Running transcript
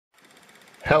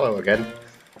Hello again.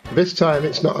 This time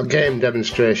it's not a game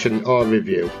demonstration or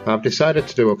review. I've decided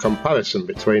to do a comparison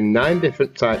between 9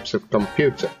 different types of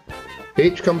computer.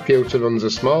 Each computer runs a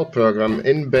small program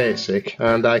in BASIC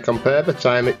and I compare the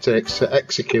time it takes to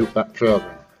execute that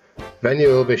program. Then you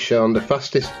will be shown the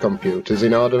fastest computers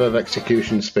in order of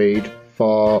execution speed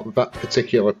for that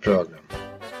particular program.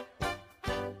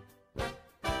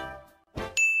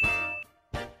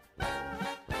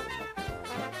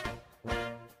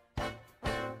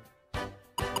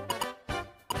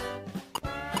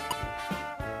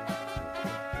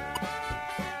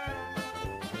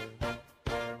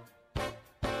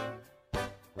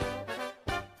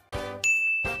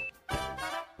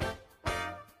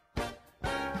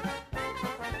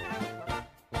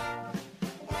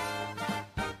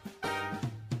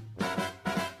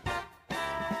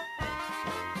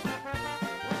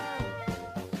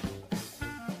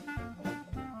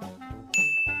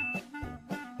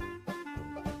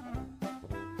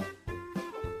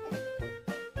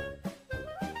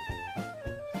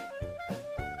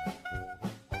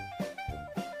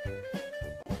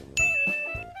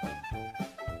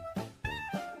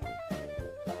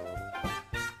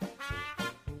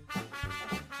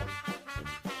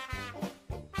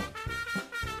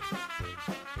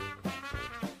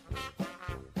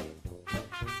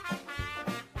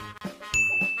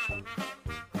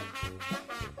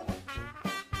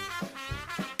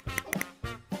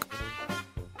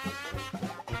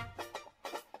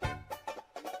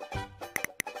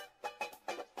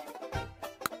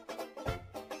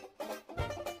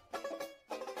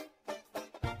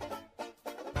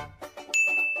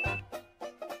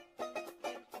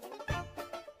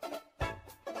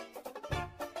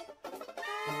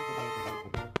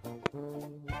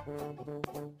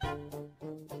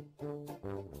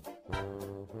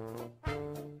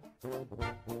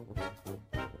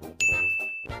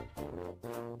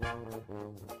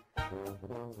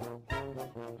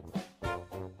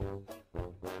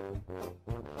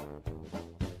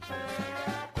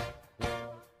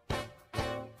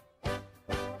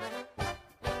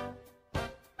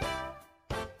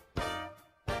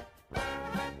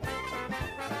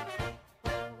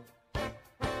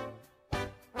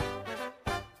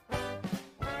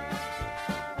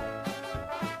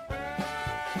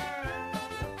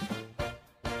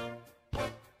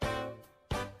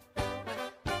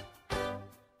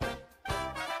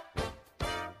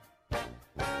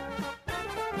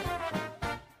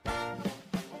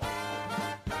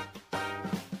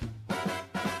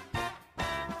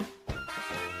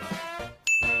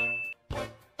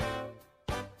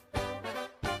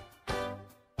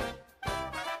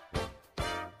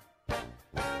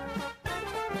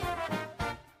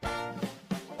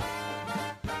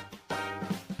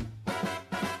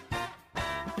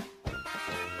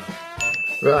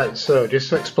 Right, so just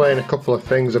to explain a couple of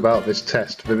things about this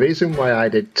test. The reason why I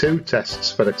did 2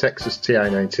 tests for the Texas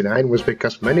TI-99 was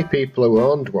because many people who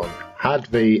owned one had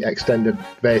the extended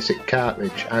BASIC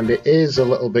cartridge and it is a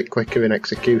little bit quicker in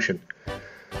execution.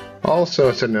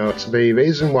 Also to note, the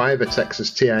reason why the Texas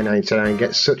TI-99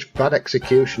 gets such bad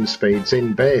execution speeds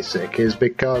in BASIC is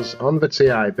because on the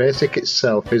TI, BASIC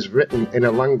itself is written in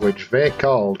a language they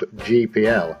called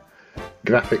GPL.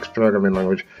 Graphics programming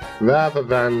language, rather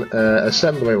than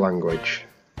assembly language.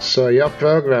 So your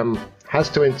program has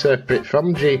to interpret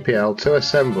from GPL to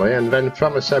assembly and then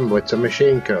from assembly to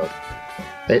machine code.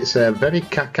 It's a very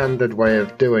cack-handed way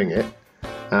of doing it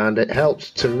and it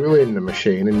helps to ruin the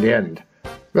machine in the end.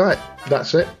 Right,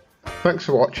 that's it. Thanks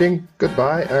for watching,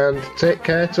 goodbye and take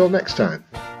care till next time.